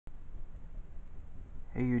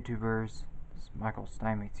Hey YouTubers, this is Michael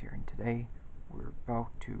Steinmetz here, and today we're about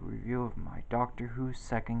to review of my Doctor Who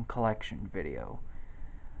second collection video.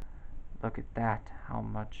 Look at that, how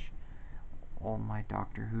much all my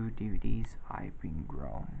Doctor Who DVDs I've been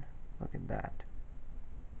grown. Look at that.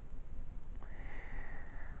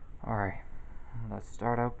 Alright, let's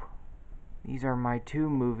start up. These are my two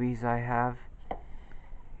movies I have.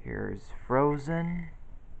 Here's Frozen.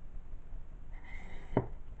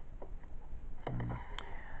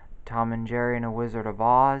 Tom and Jerry and a Wizard of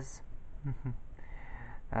Oz.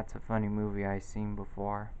 That's a funny movie I've seen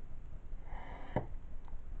before.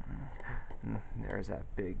 There's that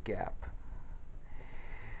big gap.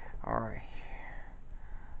 Alright.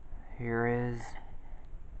 Here is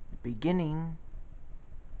the beginning.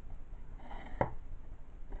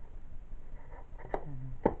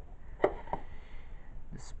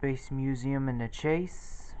 The Space Museum and the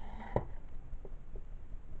Chase.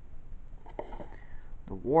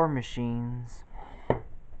 The War Machines.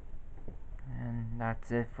 And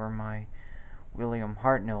that's it for my William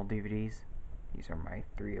Hartnell DVDs. These are my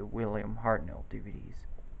 3 William Hartnell DVDs.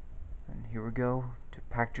 And here we go to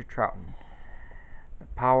Patrick Troughton. The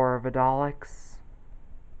Power of the Daleks.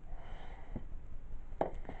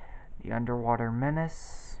 The Underwater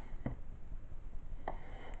Menace.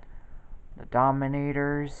 The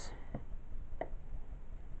Dominators.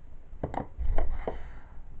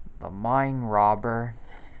 The Mine Robber.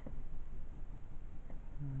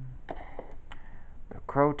 The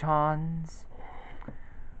Crotons.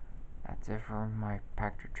 That's it for my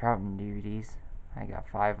Patrick Troughton DVDs. I got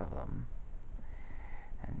 5 of them.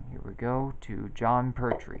 And here we go to Jon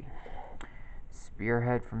Pertwee.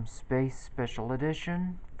 Spearhead from Space Special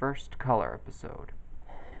Edition, first color episode.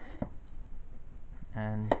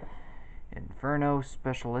 And Inferno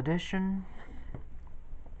Special Edition.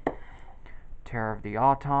 Terror of the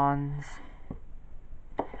Autons.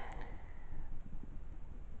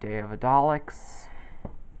 Day of the Daleks.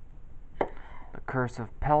 The Curse of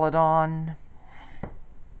Peladon.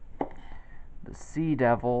 The Sea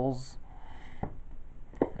Devils.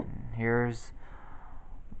 And here's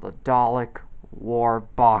the Dalek War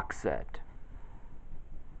box set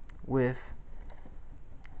with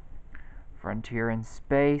Frontier in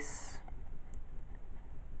Space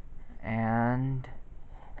and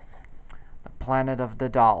the Planet of the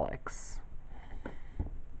Daleks.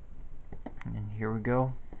 And here we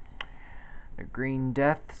go. The Green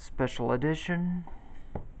Death Special Edition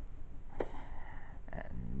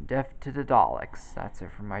and Death to the Daleks. That's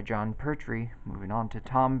it for my Jon Pertwee. Moving on to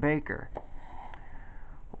Tom Baker.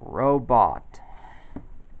 Robot.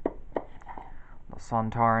 The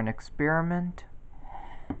Sontaran Experiment.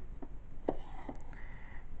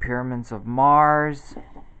 Pyramids of Mars.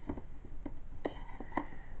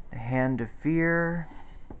 The Hand of Fear.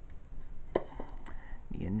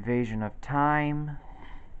 The Invasion of Time.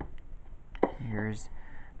 Here's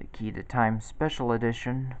the Key to Time Special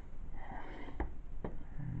Edition.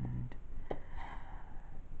 And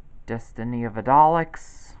Destiny of the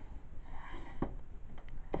Daleks.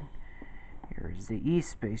 Here's the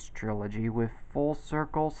E-Space trilogy with Full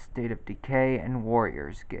Circle, State of Decay, and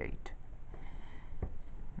Warrior's Gate.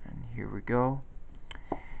 And here we go.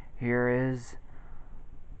 Here is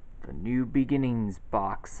the New Beginnings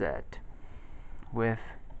box set with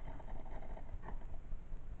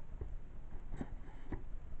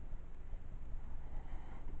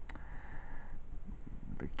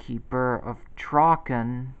the Keeper of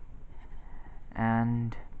Traken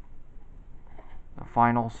and the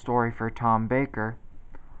final story for Tom Baker,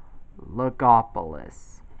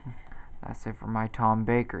 Logopolis. That's it for my Tom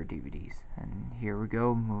Baker DVDs. And here we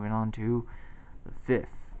go, moving on to the 5th.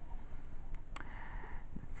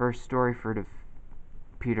 The first story for the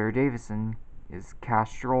Peter Davison is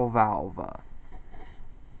Castrovalva.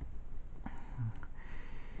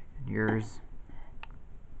 And here's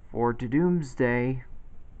Forward to Doomsday.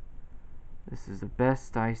 This is the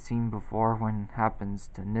best I've seen before. When it happens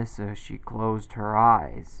to Nyssa, she closed her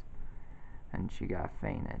eyes and she got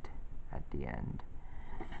fainted at the end.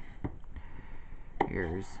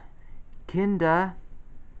 Here's Kinda,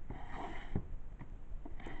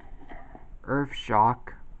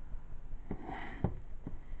 Earthshock,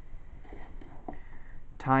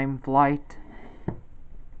 Time Flight,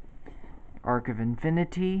 Arc of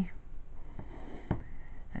Infinity,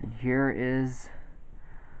 and here is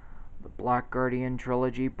the Black Guardian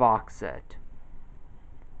trilogy box set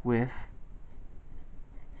with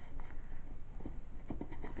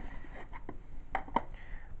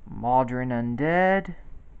Mawdryn Undead,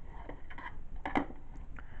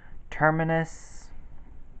 Terminus,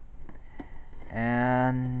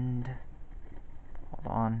 and hold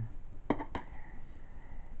on,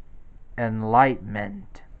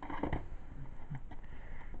 enlightenment.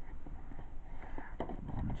 Hold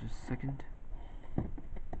on just a second.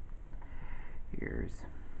 Here's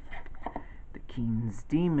the King's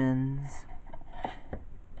Demons.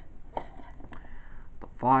 The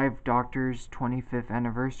Five Doctors 25th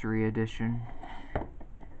Anniversary Edition.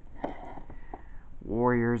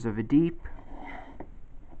 Warriors of the Deep.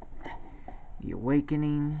 The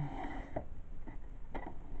Awakening.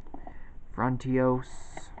 Frontios.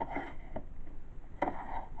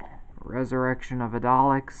 Resurrection of the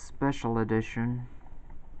Daleks Special Edition.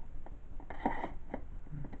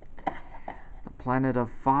 The Planet of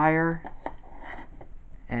Fire.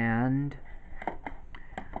 And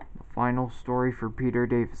the final story for Peter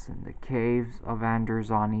Davison, The Caves of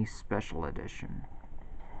Androzani Special Edition.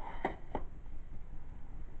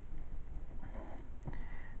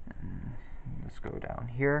 And let's go down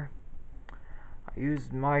here. I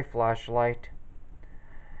used my flashlight.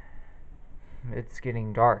 It's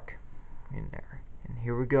getting dark in there. And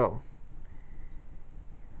here we go.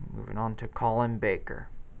 Moving on to Colin Baker.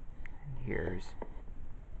 And here's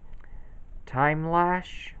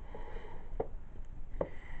Timelash.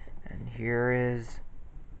 And here is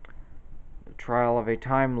the Trial of a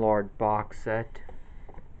Time Lord box set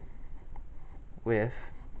with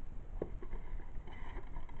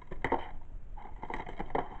The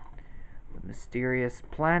Mysterious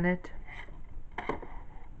Planet,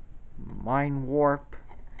 Mind Warp,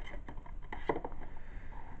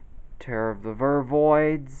 Terror of the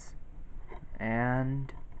Vervoids,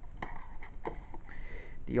 and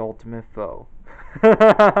The Ultimate Foe.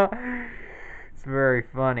 It's very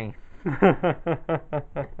funny. Here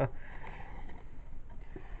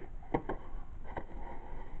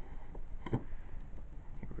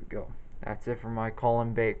we go. That's it for my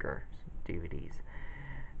Colin Baker DVDs.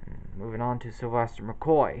 And moving on to Sylvester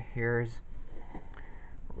McCoy. Here's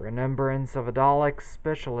Remembrance of a Dalek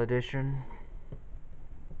Special Edition.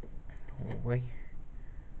 Oh, wait.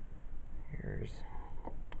 Here's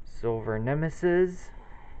Silver Nemesis.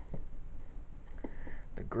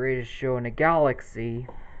 The Greatest Show in the Galaxy.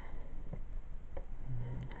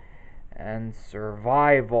 And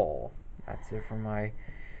Survival. That's it for my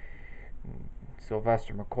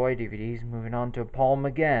Sylvester McCoy DVDs. Moving on to Paul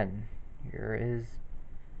McGann. Here is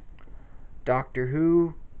Doctor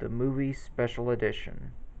Who, the Movie Special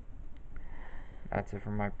Edition. That's it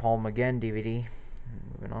for my Paul McGann DVD.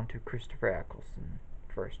 Moving on to Christopher Eccleston.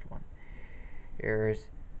 First one. Here's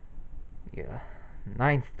the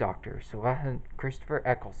Ninth Doctor, so Christopher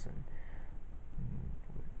Eccleston.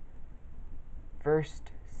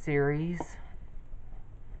 First series.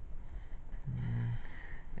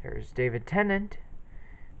 There's David Tennant.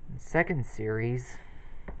 Second series.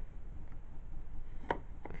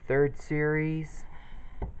 The third series.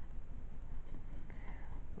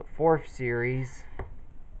 The fourth series.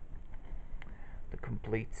 The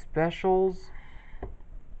complete specials.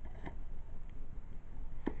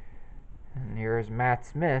 And here's Matt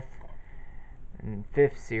Smith in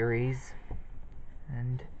fifth series.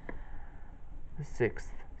 And the sixth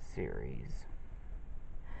series.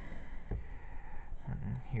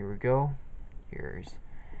 And here we go. Here's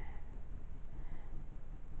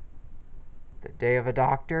The Day of a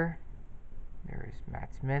Doctor. There's Matt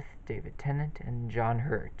Smith, David Tennant, and John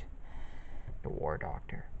Hurt, the War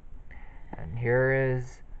Doctor. And here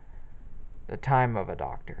is The Time of a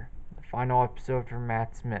Doctor, the final episode for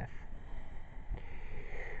Matt Smith.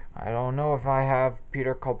 I don't know if I have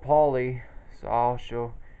Peter Capaldi, so I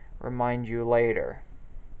shall remind you later.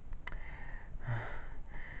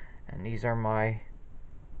 And these are my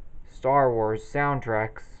Star Wars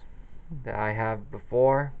soundtracks that I have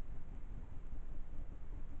before.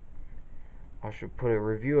 I should put a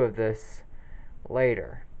review of this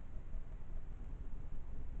later.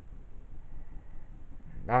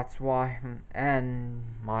 That's why, and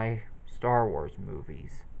my Star Wars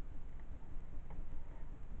movies.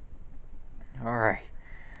 Alright,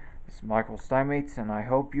 this is Michael Steinmetz, and I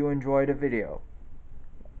hope you enjoyed the video.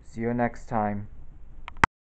 See you next time.